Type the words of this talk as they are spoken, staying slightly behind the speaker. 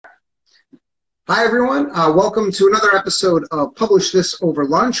Hi, everyone. Welcome to another episode of Publish This Over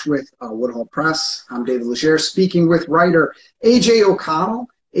Lunch with Woodhull Press. I'm David Legere, speaking with writer AJ O'Connell.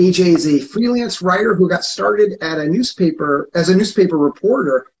 AJ is a freelance writer who got started at a newspaper as a newspaper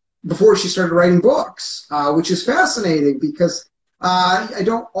reporter before she started writing books, which is fascinating because I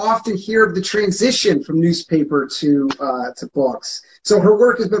don't often hear of the transition from newspaper to books. So her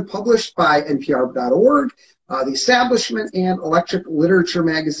work has been published by NPR.org, The Establishment, and Electric Literature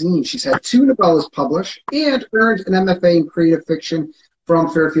Magazine. She's had 2 novellas published and earned an MFA in creative fiction from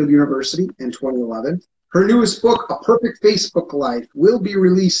Fairfield University in 2011. Her newest book, A Perfect Facebook Life, will be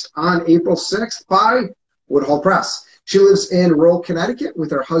released on April 6th by Woodhull Press. She lives in rural Connecticut with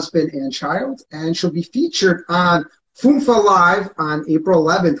her husband and child, and she'll be featured on Foomfa Live on April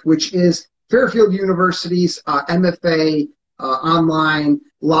 11th, which is Fairfield University's MFA online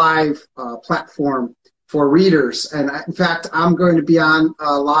live platform for readers. And in fact, I'm going to be on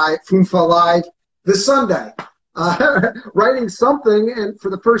Foomfa Live this Sunday, writing something, and for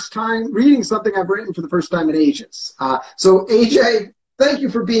the first time, reading something I've written for the first time in ages. So AJ, thank you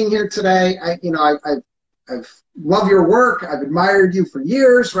for being here today. I've loved your work. I've admired you for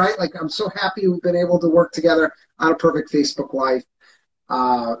years, right? Like, I'm so happy we've been able to work together on A Perfect Facebook Life.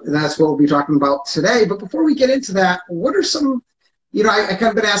 And that's what we'll be talking about today. But before we get into that, what are some, I kind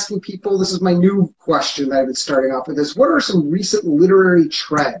of been asking people, this is my new question that I've been starting off with this. What are some recent literary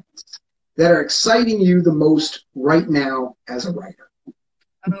trends that are exciting you the most right now as a writer?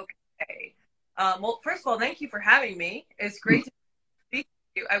 Okay. Well, first of all, thank you for having me. It's great to speak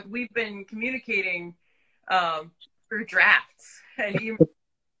to you. We've been communicating through drafts and email.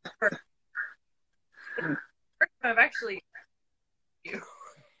 First time I've actually you.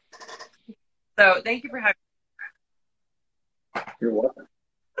 So thank you for having me. You're welcome.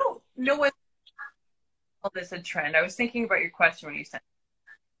 I don't know what call this a trend. I was thinking about your question when you said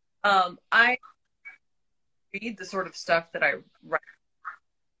I read the sort of stuff that I write.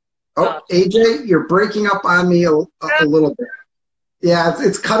 Oh, AJ, you're breaking up on me a little bit. Yeah,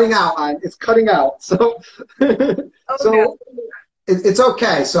 it's cutting out. It's cutting out. So, it's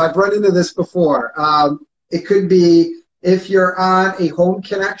okay. So I've run into this before. It could be if you're on a home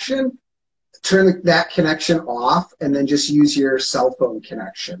connection, turn that connection off and then just use your cell phone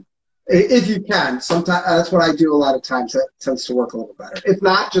connection. If you can. Sometimes that's what I do a lot of times. That tends to work a little better. If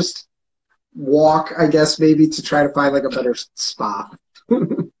not, just walk, I guess, maybe to try to find like a better spot.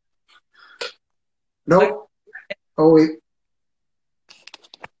 Nope. Oh, wait.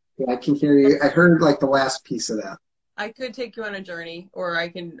 Yeah, I can hear you. I heard like the last piece of that. I could take you on a journey, or I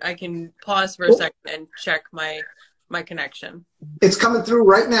can pause for a second and check my connection. It's coming through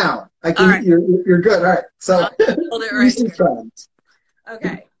right now. I can. All right. You're good. All right. So hold it right here. trends.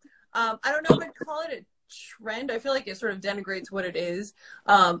 Okay. I don't know if I'd call it a trend. I feel like it sort of denigrates what it is.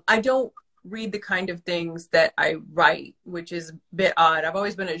 I don't read the kind of things that I write, which is a bit odd. I've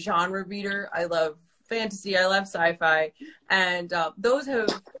always been a genre reader. I love fantasy. I love sci-fi, and those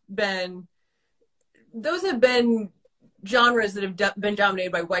have been genres that have been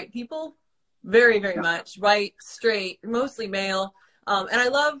dominated by white people, very, very much. White, straight, mostly male. And I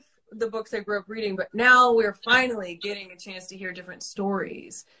love the books I grew up reading, but now we're finally getting a chance to hear different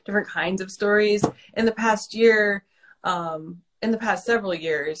stories, different kinds of stories. In the past year, in the past several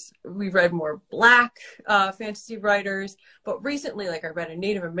years, we've read more Black fantasy writers, but recently, like, I read a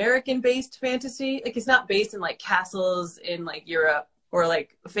Native American-based fantasy. Like, it's not based in, like, castles in, like, Europe or,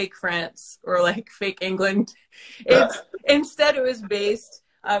 like, fake France or, like, fake England. Instead, it was based,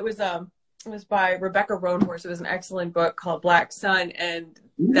 it was by Rebecca Roanhorse. It was an excellent book called Black Sun, and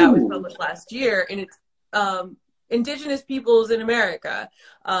that was published last year, and it's Indigenous peoples in America.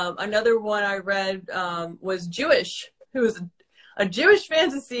 Another one I read was Jewish. It was a Jewish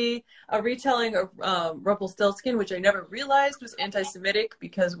fantasy, a retelling of Rumpelstiltskin, which I never realized was anti-Semitic,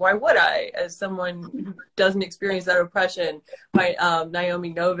 because why would I, as someone who doesn't experience that oppression, by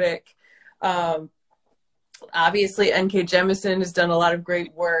Naomi Novik. Obviously, N.K. Jemisin has done a lot of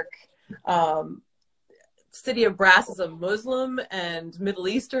great work. City of Brass is a Muslim and Middle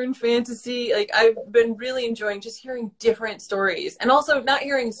Eastern fantasy. Like, I've been really enjoying just hearing different stories, and also not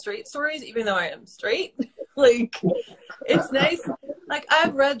hearing straight stories, even though I am straight. Like, it's nice. Like,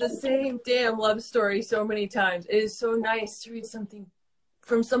 I've read the same damn love story so many times. It is so nice to read something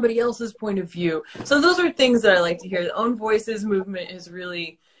from somebody else's point of view. So those are things that I like to hear. The Own Voices movement has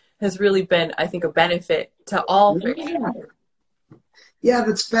really been, I think, a benefit to all fiction. Yeah,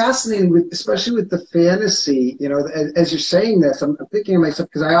 that's fascinating, especially with the fantasy. As you're saying this, I'm thinking of myself,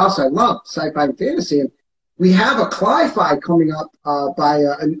 because I love sci-fi and fantasy, and we have a Cli-Fi coming up by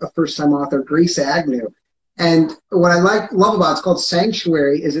a first-time author, Grace Agnew. And what I love about it's called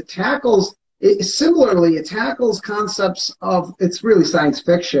Sanctuary, is it tackles similarly, it tackles concepts of, it's really science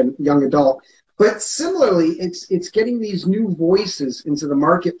fiction, young adult, but similarly, it's getting these new voices into the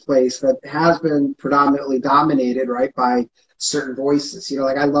marketplace that has been predominantly dominated, right, by certain voices. You know,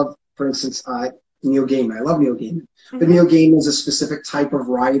 like I love, for instance, Neil Gaiman. I love Neil Gaiman. But Neil Gaiman is a specific type of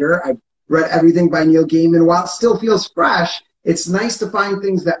writer. I've read everything by Neil Gaiman. While it still feels fresh, it's nice to find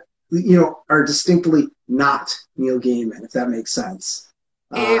things that, you know, are distinctly not Neil Gaiman, if that makes sense.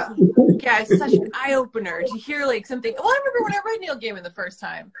 Yeah, it's such an eye opener to hear like something. Well, I remember when I read Neil Gaiman the first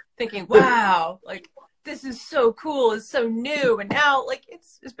time, thinking, "Wow, like this is so cool, it's so new," and now like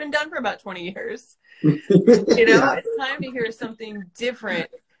it's been done for about 20 years. You know, yeah. It's time to hear something different,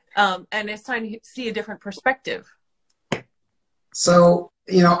 and it's time to see a different perspective. So,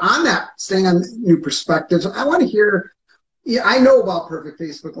 you know, on that, staying on new perspectives, I want to hear. Yeah, I know about Perfect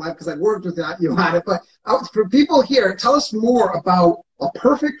Facebook Live because I've worked with you on it, but for people here, tell us more about a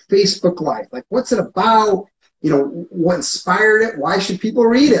Perfect Facebook Live. Like, what's it about? You know, what inspired it? Why should people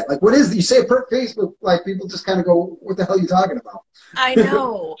read it? Like, what is it? You say Perfect Facebook Live, people just kind of go, what the hell are you talking about? I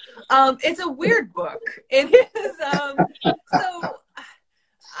know. It's a weird book. It is. So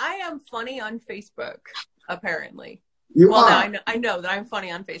I am funny on Facebook, apparently. You are. Now I know that I'm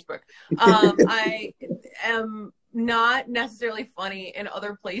funny on Facebook. I am not necessarily funny in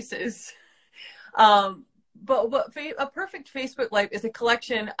other places. But what a Perfect Facebook Live is a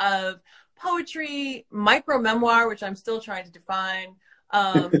collection of poetry, micro memoir, which I'm still trying to define,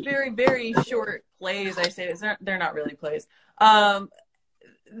 very, very short plays. I say they're not really plays,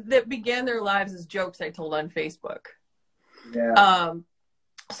 that began their lives as jokes I told on Facebook. Yeah.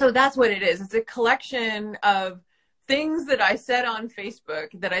 So that's what it is. It's a collection of things that I said on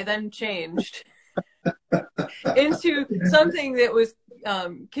Facebook that I then changed into something that was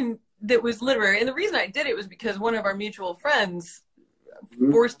that was literary. And the reason I did it was because one of our mutual friends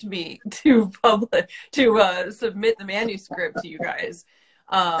forced me to submit the manuscript to you guys.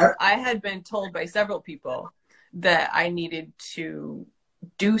 I had been told by several people that I needed to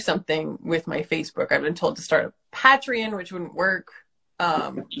do something with my Facebook. I've been told to start a Patreon, which wouldn't work.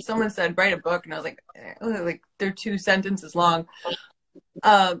 Someone said write a book, and I was like they're 2 sentences long.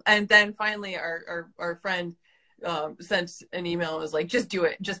 And then finally our friend sent an email and was like, just do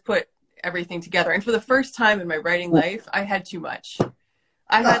it, just put everything together. And for the first time in my writing life, I had too much.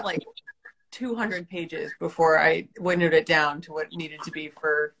 I had like 200 pages before I winnowed it down to what it needed to be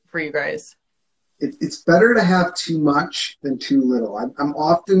for you guys. It's better to have too much than too little. I'm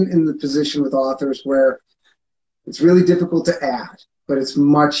often in the position with authors where it's really difficult to add, but it's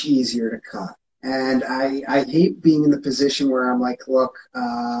much easier to cut. And I hate being in the position where I'm like, look,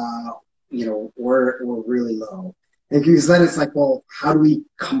 you know, we're really low. And because then it's like, well, how do we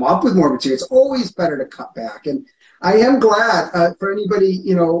come up with more material? It's always better to cut back. And I am glad for anybody,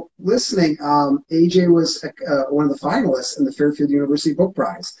 you know, listening, AJ was one of the finalists in the Fairfield University Book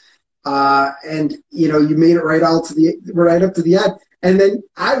Prize. And, you know, you made it right up to the end. And then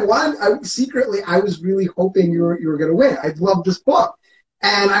I won. Secretly, I was really hoping you were going to win. I loved this book.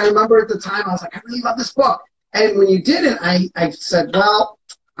 And I remember at the time, I was like, I really love this book. And when you didn't, I said, well,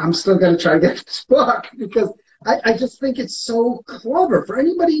 I'm still going to try to get this book because I just think it's so clever for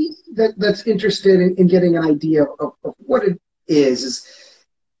anybody that's interested in getting an idea of what it is.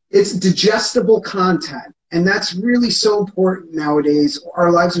 It's digestible content. And that's really so important nowadays.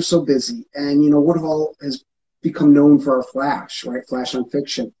 Our lives are so busy. And, you know, Woodhull has become known for our Flash, right? Flash on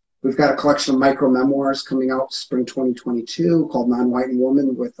Fiction. We've got a collection of micro memoirs coming out spring 2022 called Non-White and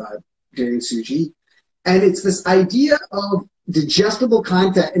Woman with Darian Suji. And it's this idea of digestible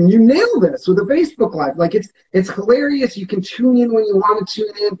content. And you nail this with a Facebook Live. Like it's hilarious. You can tune in when you want to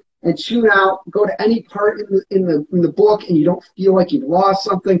tune in and tune out, go to any part in the book and you don't feel like you've lost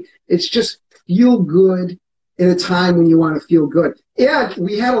something. It's just feel good in a time when you want to feel good. Yeah,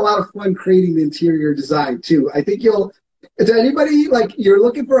 we had a lot of fun creating the interior design too. I think to anybody, like, you're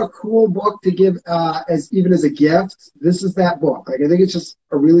looking for a cool book to give even as a gift, this is that book. Like, I think it's just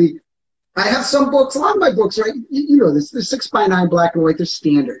I have some books, a lot of my books, right? You know this, they're 6x9 black and white, they're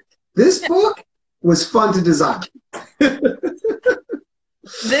standard. This book was fun to design.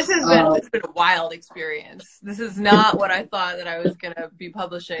 This has been a wild experience. This is not what I thought that I was going to be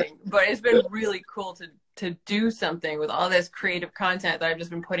publishing, but it's been really cool to do something with all this creative content that I've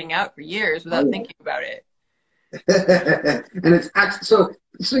just been putting out for years without thinking about it. And it's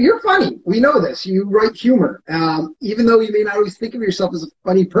so you're funny. We know this. You write humor. Even though you may not always think of yourself as a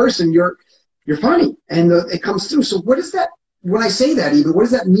funny person, you're funny, and it comes through. So what is that? When I say that, even what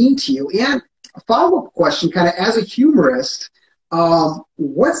does that mean to you? And a follow-up question, kind of as a humorist,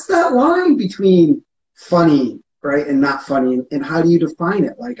 what's that line between funny, right, and not funny, and how do you define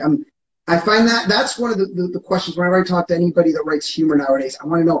it? Like, I find that that's one of the questions whenever I talk to anybody that writes humor nowadays. I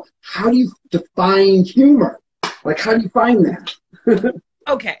want to know, how do you define humor? Like, how do you find that?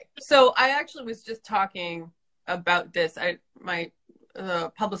 Okay, so I actually was just talking about this.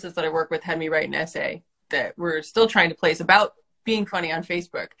 The publicist that I work with had me write an essay that we're still trying to place about being funny on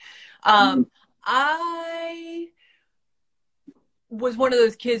Facebook. I was one of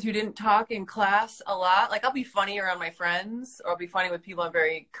those kids who didn't talk in class a lot. Like, I'll be funny around my friends, or I'll be funny with people I'm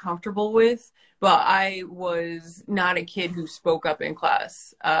very comfortable with, but I was not a kid who spoke up in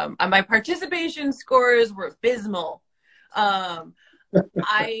class. My participation scores were abysmal. I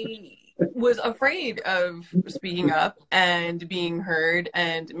was afraid of speaking up and being heard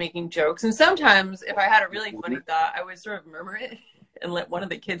and making jokes. And sometimes if I had a really funny thought, I would sort of murmur it and let one of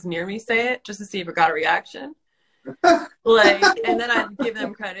the kids near me say it just to see if it got a reaction. Like, and then I'd give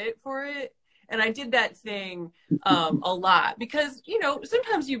them credit for it. And I did that thing a lot because, you know,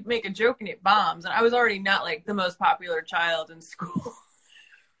 sometimes you make a joke and it bombs. And I was already not like the most popular child in school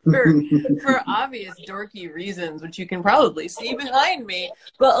for obvious dorky reasons, which you can probably see behind me.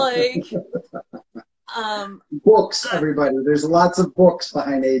 But like, books, everybody. There's lots of books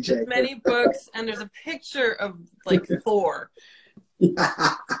behind AJ. Many books, and there's a picture of like Thor.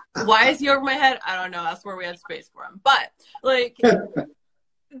 Why is he over my head? I don't know. That's where we had space for him. But like,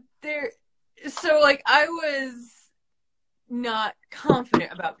 so like I was not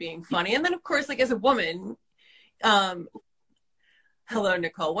confident about being funny. And then of course, like as a woman, hello,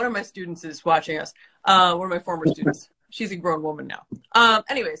 Nicole. One of my students is watching us. One of my former students. She's a grown woman now.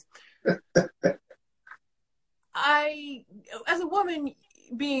 Anyways, as a woman,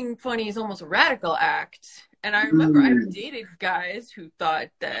 being funny is almost a radical act. And I remember I dated guys who thought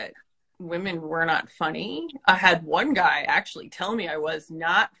that women were not funny. I had one guy actually tell me I was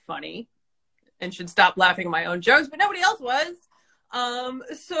not funny and should stop laughing at my own jokes, but nobody else was.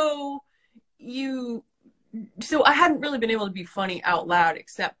 So I hadn't really been able to be funny out loud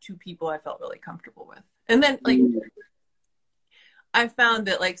except to people I felt really comfortable with. And then like I found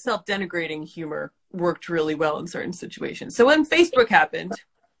that like self-denigrating humor worked really well in certain situations. So when Facebook happened,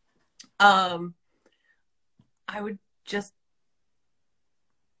 I would just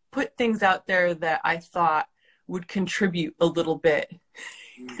put things out there that I thought would contribute a little bit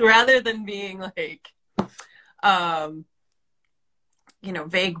rather than being like, you know,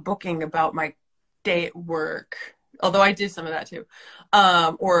 vague booking about my day at work. Although I did some of that too.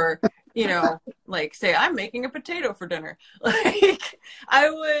 Or, you know, like say I'm making a potato for dinner. Like I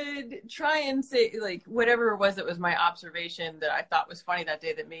would try and say like whatever it was that was my observation that I thought was funny that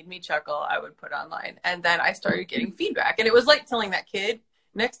day that made me chuckle, I would put online. And then I started getting feedback. And it was like telling that kid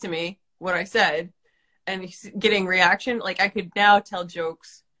next to me what I said and getting reaction. Like I could now tell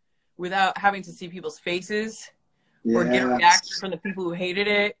jokes without having to see people's faces or get a reaction from the people who hated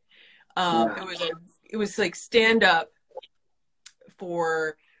it. It was like stand up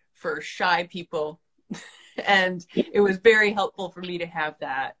for shy people. And it was very helpful for me to have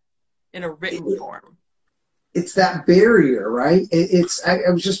that in a written form. It's that barrier, right?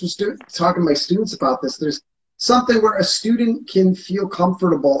 I was just talking to my students about this. There's something where a student can feel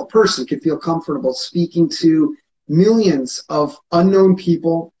comfortable, a person can feel comfortable speaking to millions of unknown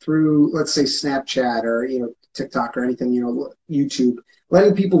people through, let's say, Snapchat or, you know, TikTok or anything, you know, YouTube,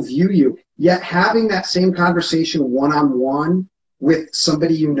 letting people view you, yet having that same conversation one-on-one with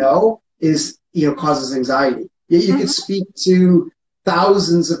somebody you know is, you know, causes anxiety. Yet you can speak to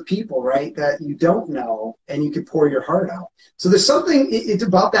thousands of people, right, that you don't know, and you can pour your heart out. So there's something, it's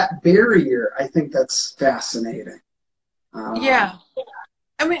about that barrier, I think that's fascinating. Yeah.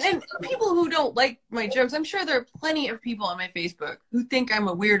 I mean, and people who don't like my jokes, I'm sure there are plenty of people on my Facebook who think I'm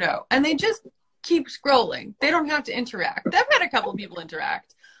a weirdo, and they just keep scrolling. They don't have to interact. I've had a couple people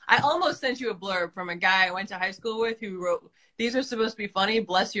interact. I almost sent you a blurb from a guy I went to high school with who wrote, "These are supposed to be funny,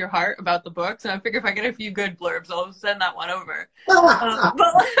 bless your heart," about the books. And I figure if I get a few good blurbs, I'll send that one over.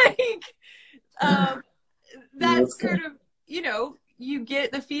 But like, that's sort of, you know, you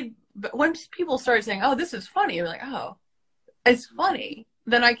get the feed. But once people start saying, "Oh, this is funny," you're like, "Oh, it's funny,"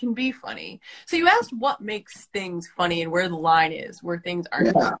 then I can be funny. So you asked what makes things funny and where the line is, where things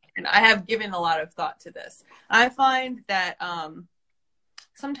aren't funny. And I have given a lot of thought to this. I find that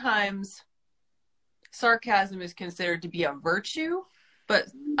sometimes sarcasm is considered to be a virtue, but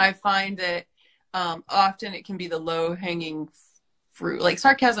I find that often it can be the low-hanging fruit. Like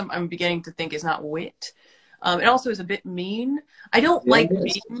sarcasm, I'm beginning to think is not wit. It also is a bit mean. I don't like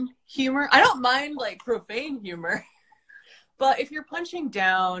mean humor. I don't mind like profane humor. But if you're punching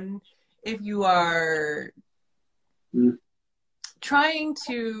down, if you are trying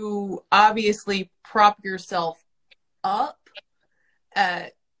to obviously prop yourself up,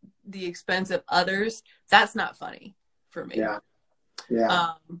 the expense of others, that's not funny for me. Yeah.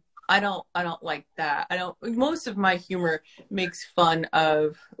 Yeah. I don't like that. Most of my humor makes fun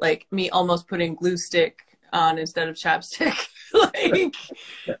of like me almost putting glue stick on instead of chapstick. Like,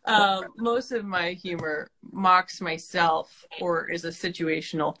 most of my humor mocks myself or is a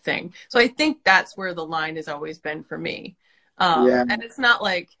situational thing. So I think that's where the line has always been for me. And it's not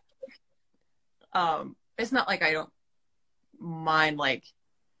like I don't mind like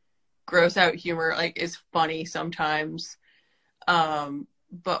gross out humor, like is funny sometimes.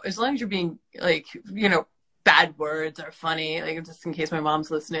 But as long as you're being like, you know, bad words are funny, like just in case my mom's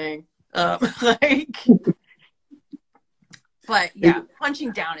listening. Like, but yeah,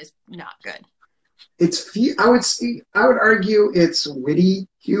 punching down is not good. I would argue it's witty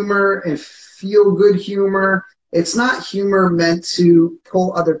humor and feel good humor. It's not humor meant to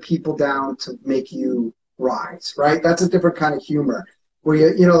pull other people down to make you rise, right? That's a different kind of humor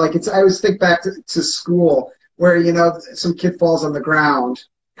where you know, like I always think back to school where, you know, some kid falls on the ground,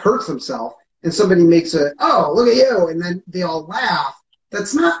 hurts himself, and somebody makes oh, look at you, and then they all laugh.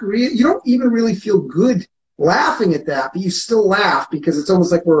 That's not real. You don't even really feel good laughing at that, but you still laugh because it's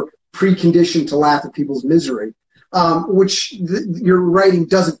almost like we're preconditioned to laugh at people's misery, which your writing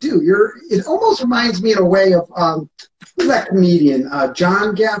doesn't do. It almost reminds me in a way of who's that comedian,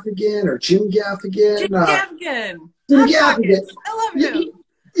 John Gaffigan or Jim Gaffigan? Jim Gaffigan. Jim Gaffigan. I love him.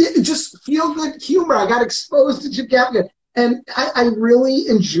 Just feel good humor. I got exposed to Jim Gaffigan. And I really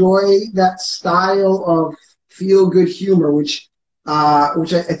enjoy that style of feel good humor, which I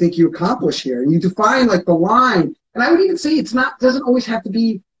think you accomplish here. And you define like the line. And I would even say doesn't always have to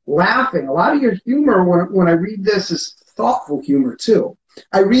be laughing. A lot of your humor when I read this is thoughtful humor too.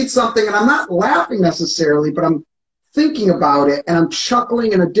 I read something and I'm not laughing necessarily, but I'm thinking about it and I'm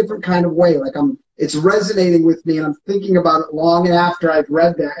chuckling in a different kind of way. Like it's resonating with me and I'm thinking about it long after I've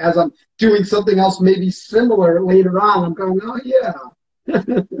read that. As I'm doing something else maybe similar later on, I'm going, oh yeah.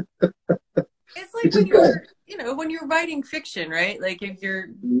 It's like when you're writing fiction, right? Like if you're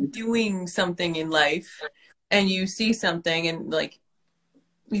doing something in life and you see something and like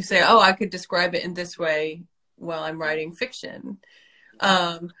you say, oh, I could describe it in this way while I'm writing fiction.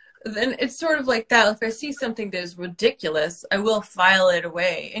 Then it's sort of like that. If I see something that is ridiculous, I will file it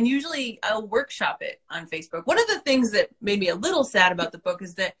away. And usually I'll workshop it on Facebook. One of the things that made me a little sad about the book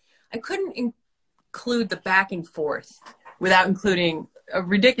is that I couldn't include the back and forth without including a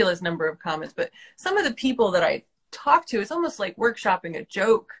ridiculous number of comments. But some of the people that I talked to, it's almost like workshopping a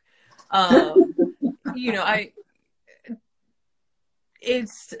joke.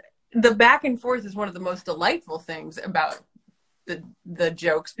 It's the back and forth is one of the most delightful things about the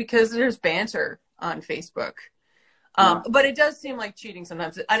jokes because there's banter on Facebook. But it does seem like cheating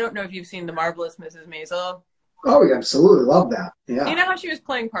sometimes. I don't know if you've seen The Marvelous Mrs. Maisel. Oh, yeah, absolutely. Love that. Yeah. You know how she was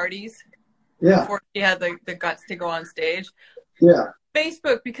playing parties? Yeah. Before she had the guts to go on stage? Yeah.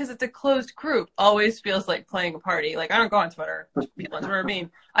 Facebook, because it's a closed group, always feels like playing a party. Like, I don't go on Twitter. People on Twitter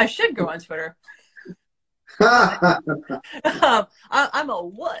mean I should go on Twitter. I'm a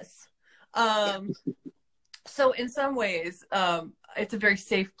wuss. So in some ways, it's a very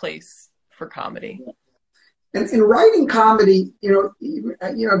safe place for comedy. And in writing comedy,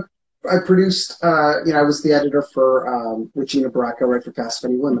 I produced, I was the editor for with Gina Baracca, right, for Fast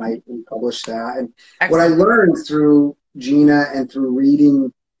Funny Women. We published that. And Excellent. What I learned through Gina and through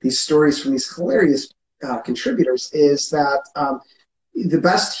reading these stories from these hilarious contributors is that the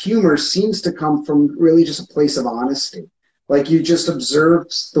best humor seems to come from really just a place of honesty. Like you just observe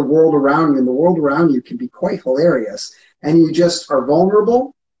the world around you, and the world around you can be quite hilarious. And you just are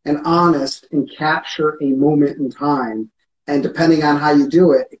vulnerable and honest and capture a moment in time. And depending on how you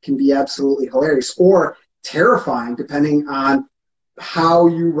do it, it can be absolutely hilarious or terrifying, depending on how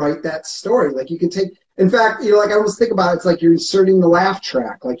you write that story. Like you can take, in fact, like I always think about it, it's like you're inserting the laugh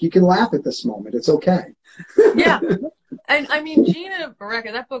track. Like you can laugh at this moment. It's okay. Yeah. And I mean, Gina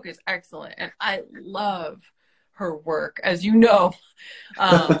Baracca, that book is excellent. And I love her work. As you know,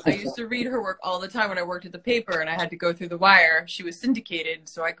 I used to read her work all the time when I worked at the paper and I had to go through the wire. She was syndicated,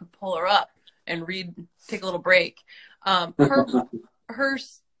 so I could pull her up and take a little break. Her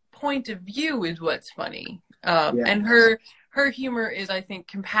point of view is what's funny. And her humor is, I think,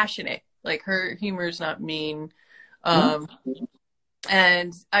 compassionate. Like her humor is not mean.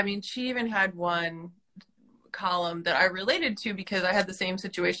 And I mean, she even had one column that I related to because I had the same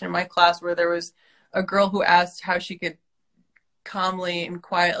situation in my class where there was a girl who asked how she could calmly and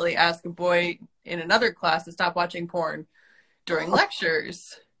quietly ask a boy in another class to stop watching porn during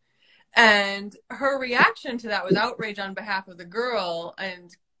lectures. And her reaction to that was outrage on behalf of the girl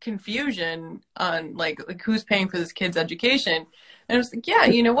and confusion on like who's paying for this kid's education. And I was like, yeah,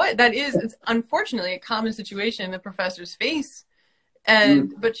 you know what? It's unfortunately a common situation that professors face.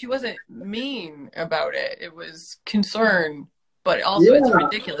 But she wasn't mean about it. It was concern, but also it's a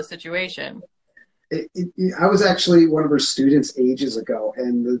ridiculous situation. I was actually one of her students ages ago,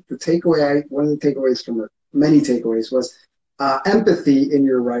 and the takeaway, one of the takeaways from her, many takeaways, was empathy in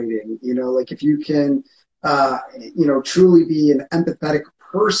your writing. You know, like if you can, truly be an empathetic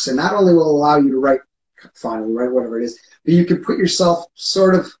person, not only will allow you to write funny, write whatever it is, but you can put yourself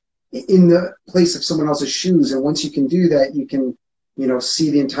sort of in the place of someone else's shoes. And once you can do that, you can, see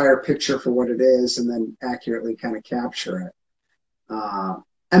the entire picture for what it is and then accurately kind of capture it.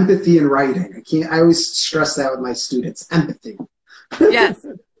 Empathy in writing. I always stress that with my students, empathy. Yes.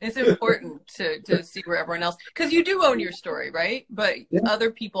 It's important to see where everyone else, because you do own your story, right? But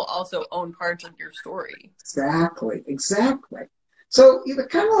other people also own parts of your story. Exactly. So it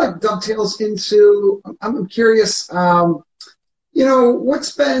kind of like dovetails into, I'm curious,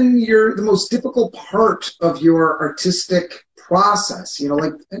 what's been the most difficult part of your artistic process, and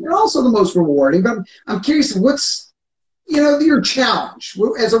also the most rewarding, but I'm curious, what's, your challenge?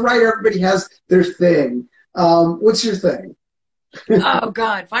 As a writer, everybody has their thing. What's your thing? Oh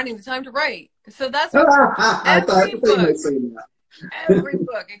God, finding the time to write. So that's every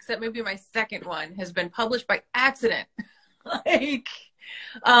book, except maybe my second one, has been published by accident.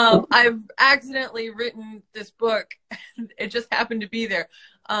 I've accidentally written this book. It just happened to be there.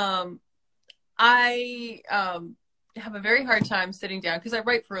 I have a very hard time sitting down because I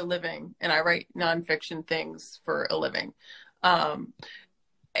write for a living and I write nonfiction things for a living.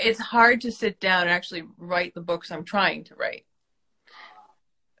 It's hard to sit down and actually write the books I'm trying to write.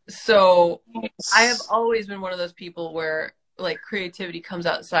 So I have always been one of those people where like creativity comes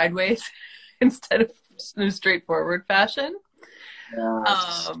out sideways instead of in a straightforward fashion.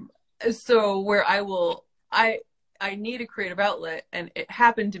 So where I need a creative outlet, and it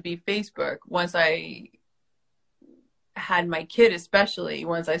happened to be Facebook. Once I had my kid, especially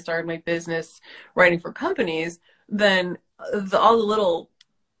once I started my business writing for companies, then all the little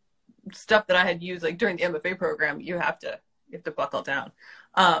stuff that I had used like during the MFA program, you have to buckle down.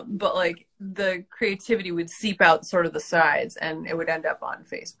 But like the creativity would seep out sort of the sides, and it would end up on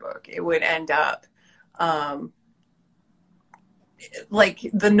Facebook. It would end up like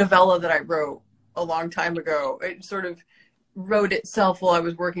the novella that I wrote a long time ago. It sort of wrote itself while I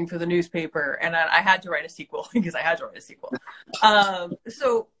was working for the newspaper, and I had to write a sequel because I had to write a sequel.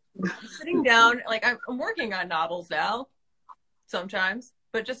 So sitting down, like I'm working on novels now sometimes,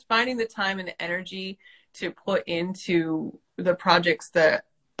 but just finding the time and the energy to put into the projects that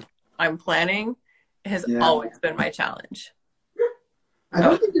I'm planning has always been my challenge. I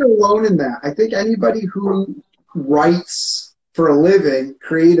don't think you're alone in that. I think anybody who writes for a living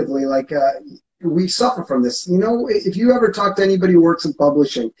creatively, we suffer from this. If you ever talk to anybody who works in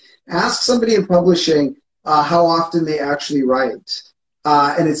publishing, ask somebody in publishing how often they actually write.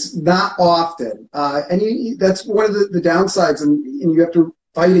 And it's not often. That's one of the downsides, and you have to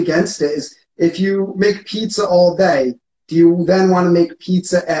fight against it, is if you make pizza all day, do you then want to make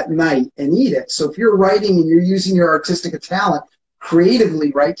pizza at night and eat it? So if you're writing and you're using your artistic talent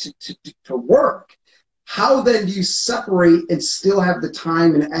creatively, right, to work, how then do you separate and still have the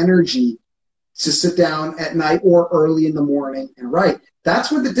time and energy to sit down at night or early in the morning and write?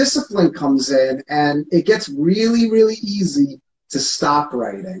 That's where the discipline comes in, and it gets really, really easy to stop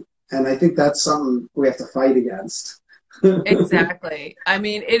writing. And I think that's something we have to fight against. Exactly. I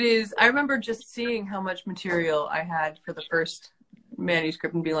mean, I remember just seeing how much material I had for the first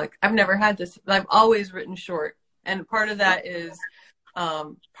manuscript and being like, I've never had this. I've always written short. And part of that is,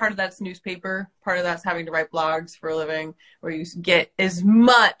 part of that's newspaper. Part of that's having to write blogs for a living, where you get as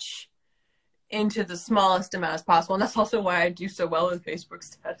much into the smallest amount as possible. And that's also why I do so well with Facebook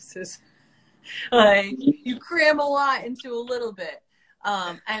statuses. Like, you cram a lot into a little bit.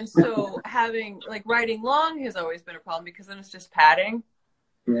 And so writing long has always been a problem, because then it's just padding.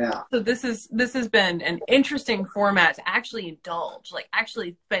 Yeah. So this has been an interesting format to actually indulge, like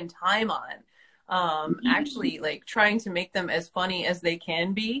actually spend time on, actually like trying to make them as funny as they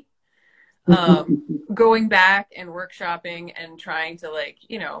can be, going back and workshopping and trying to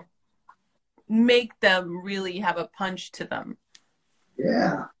make them really have a punch to them.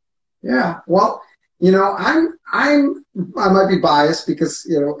 Yeah. Yeah. Well, I might be biased because,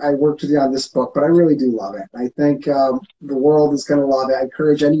 I worked with you on this book, but I really do love it. I think the world is going to love it. I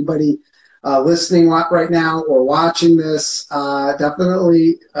encourage anybody listening right now or watching this,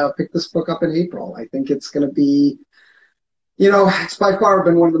 definitely pick this book up in April. I think it's going to be, it's by far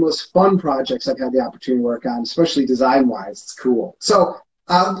been one of the most fun projects I've had the opportunity to work on, especially design-wise. It's cool. So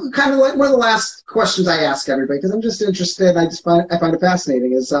kind of like one of the last questions I ask everybody, because I'm just interested. I find it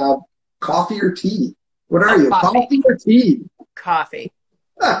fascinating. Is coffee or tea? What are you, coffee or tea? Coffee.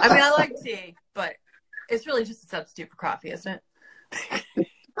 I mean, I like tea, but it's really just a substitute for coffee, isn't it?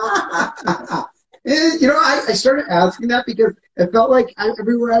 You know, I started asking that because it felt like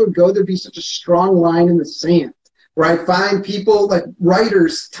everywhere I would go, there'd be such a strong line in the sand where I find people, like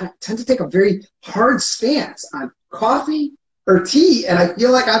writers, tend to take a very hard stance on coffee or tea. And I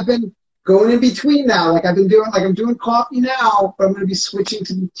feel like I've been going in between now. Like I'm doing coffee now, but I'm going to be switching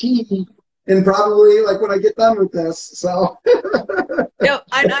to tea and probably like when I get done with this. So.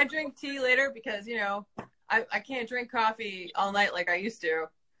 I drink tea later because, you know, I can't drink coffee all night like I used to.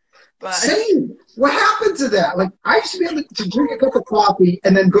 But same. What happened to that? Like I used to be able to drink a cup of coffee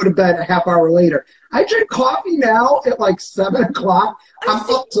and then go to bed a half hour later. I drink coffee now at like 7 o'clock. I'm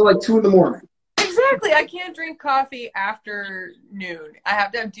up to like 2 in the morning. Exactly. I can't drink coffee after noon. I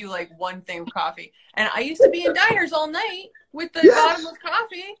have to do like one thing with coffee. And I used to be in diners all night with the bottomless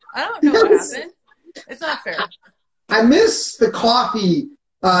coffee. I don't know what happened. It's not fair. I miss the coffee,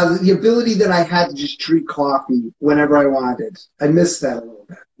 the ability that I had to just drink coffee whenever I wanted. I miss that a little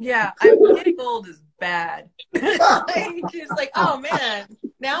bit. Yeah, getting old is bad. It's like, oh man,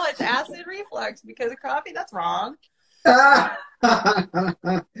 now it's acid reflux because of coffee. That's wrong. Yeah,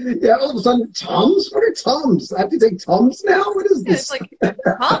 all of a sudden, Tums? What are Tums? I have to take Tums now? What is this? It's like,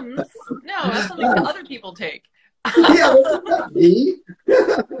 Tums? No, that's something that other people take. Yeah, that's not me.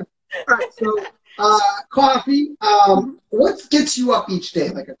 All right, so coffee. What gets you up each day?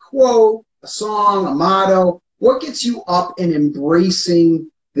 Like a quote, a song, a motto? What gets you up and embracing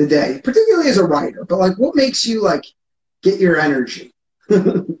the day, particularly as a writer? But like, what makes you like get your energy?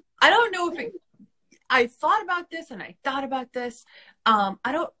 I don't know if I thought about this and I thought about this. I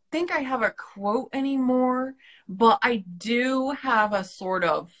don't think I have a quote anymore, but I do have a sort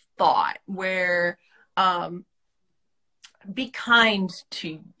of thought where be kind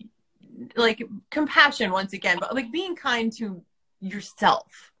to, like, compassion once again, but like being kind to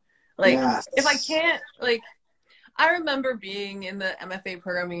yourself. Like, if I can't, like, I remember being in the MFA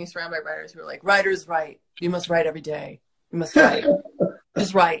program being surrounded by writers who were like, writers write. You must write every day. You must write.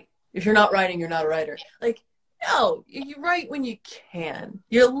 Just write. If you're not writing, you're not a writer. Like, no, you write when you can.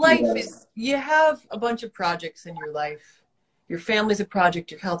 Your life is, you have a bunch of projects in your life. Your family's a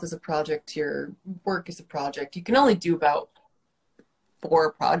project, your health is a project, your work is a project. You can only do about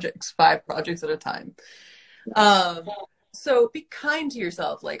 4 projects, 5 projects at a time. So be kind to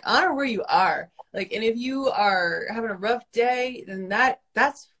yourself. Like, honor where you are. Like, and if you are having a rough day, then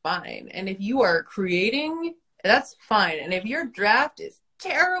that's fine. And if you are creating, that's fine. And if your draft is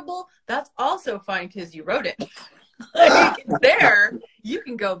terrible, that's also fine because you wrote it. Like, it's there. You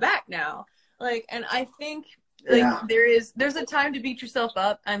can go back now. Like, and I think like there's a time to beat yourself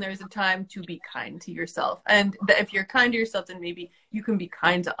up and there's a time to be kind to yourself. And if you're kind to yourself, then maybe you can be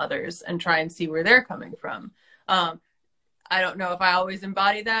kind to others and try and see where they're coming from. I don't know if I always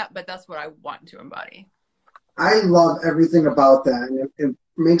embody that, but that's what I want to embody. I love everything about that. And it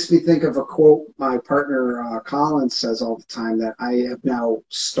makes me think of a quote my partner Colin says all the time that I have now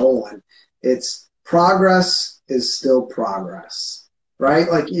stolen. It's progress is still progress, right?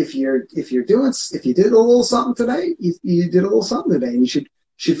 Like if you did a little something today, you did a little something today, and you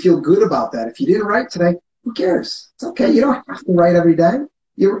should feel good about that. If you didn't write today, who cares? It's okay. You don't have to write every day.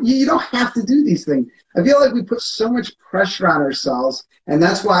 You don't have to do these things. I feel like we put so much pressure on ourselves, and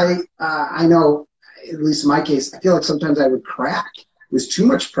that's why I know, at least in my case, I feel like sometimes I would crack. It was too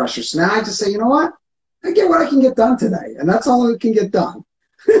much pressure. So now I just say, you know what? I get what I can get done today, and that's all that can get done.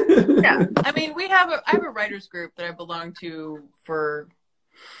 Yeah, I mean, I have a writers group that I belong to for,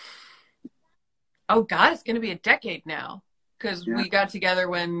 oh God, it's going to be a decade now. Because we got together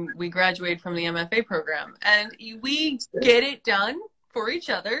when we graduated from the MFA program, and we get it done for each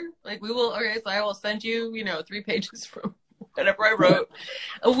other. Like, we will, okay, so I will send you, 3 pages from whatever I wrote.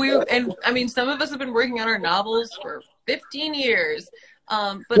 And I mean, some of us have been working on our novels for 15 years.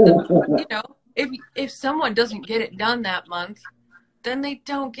 But if someone doesn't get it done that month, then they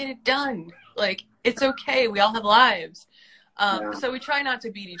don't get it done. Like, it's okay. We all have lives. So we try not to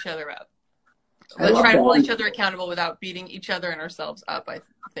beat each other up. But try to hold each other accountable without beating each other and ourselves up, I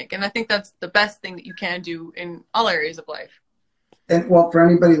think. And I think that's the best thing that you can do in all areas of life. And well, for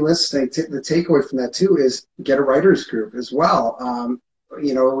anybody listening, the takeaway from that too is get a writers group as well. I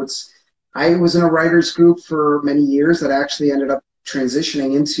was in a writers group for many years that actually ended up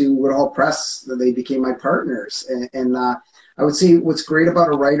transitioning into Woodhull Press. They became my partners. And I would say what's great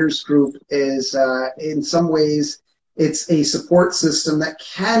about a writers group is in some ways it's a support system that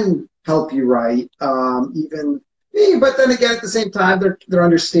can help you write, even But then again, at the same time, they're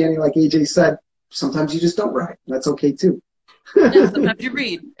understanding, like AJ said, sometimes you just don't write. That's okay too. Yeah, sometimes you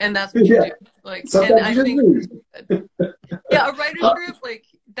read, and that's what you Yeah. do. Like, Sometimes and I you just think, read. yeah, a writer's group, like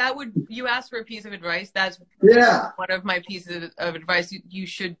that would, you ask for a piece of advice. That's Yeah. one of my pieces of advice. You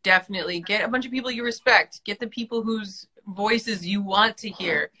should definitely get a bunch of people you respect. Get the people whose voices you want to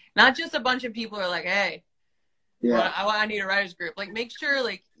hear, not just a bunch of people who are like, hey, Yeah. I need a writer's group. Like, make sure,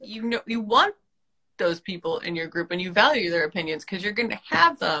 like, you know, you want those people in your group and you value their opinions, because you're going to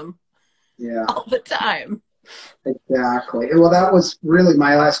have them Yeah. all the time. Exactly. Well, that was really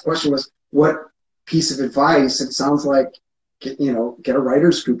my last question was, what piece of advice? It sounds like, get a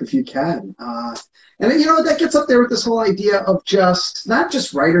writer's group if you can. And, that gets up there with this whole idea of just, not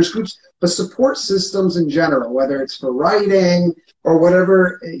just writer's groups, but support systems in general, whether it's for writing or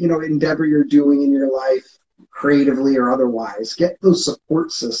whatever, endeavor you're doing in your life, creatively or otherwise. Get those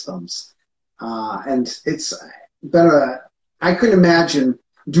support systems. And it's been I couldn't imagine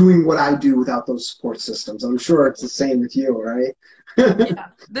doing what I do without those support systems. I'm sure it's the same with you, right? Yeah.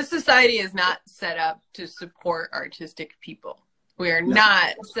 This society is not set up to support artistic people. We are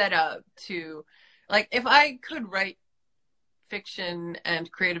not set up to, like, if I could write fiction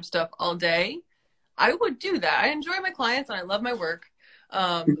and creative stuff all day, I would do that. I enjoy my clients and I love my work.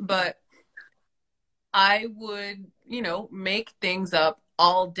 But I would, make things up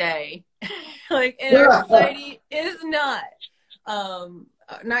all day. Like, and our society is not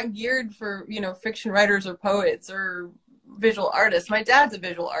geared for, fiction writers or poets or visual artists. My dad's a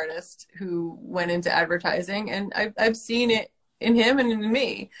visual artist who went into advertising, and I've seen it in him and in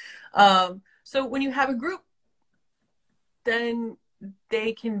me. So when you have a group, then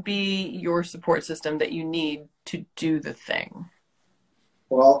they can be your support system that you need to do the thing.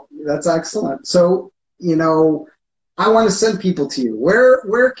 Well, that's excellent. So, I want to send people to you.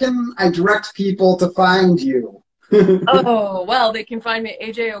 Where can I direct people to find you? Oh, well, they can find me at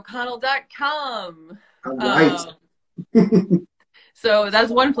ajoconnell.com. All right. So that's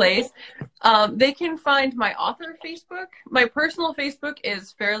one place. They can find my author Facebook. My personal Facebook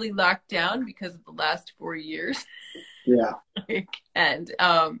is fairly locked down because of the last 4 years. Yeah. And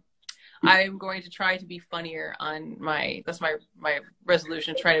I'm going to try to be funnier on that's my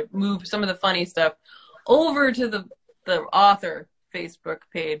resolution, try to move some of the funny stuff over to the author Facebook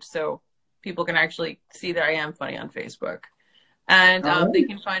page so people can actually see that I am funny on Facebook. And they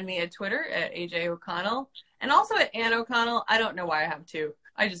can find me at Twitter at AJ O'Connell, and also at Ann O'Connell. I don't know why I have two.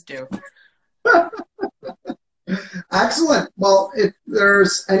 I just do. Excellent. Well, if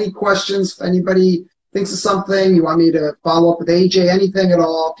there's any questions, if anybody thinks of something, you want me to follow up with AJ, anything at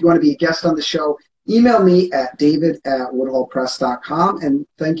all, if you want to be a guest on the show, email me at david@woodhullpress.com. And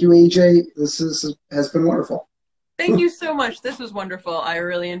thank you, AJ. This has been wonderful. Thank you so much. This was wonderful. I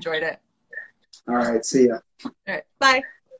really enjoyed it. All right. See ya. All right. Bye.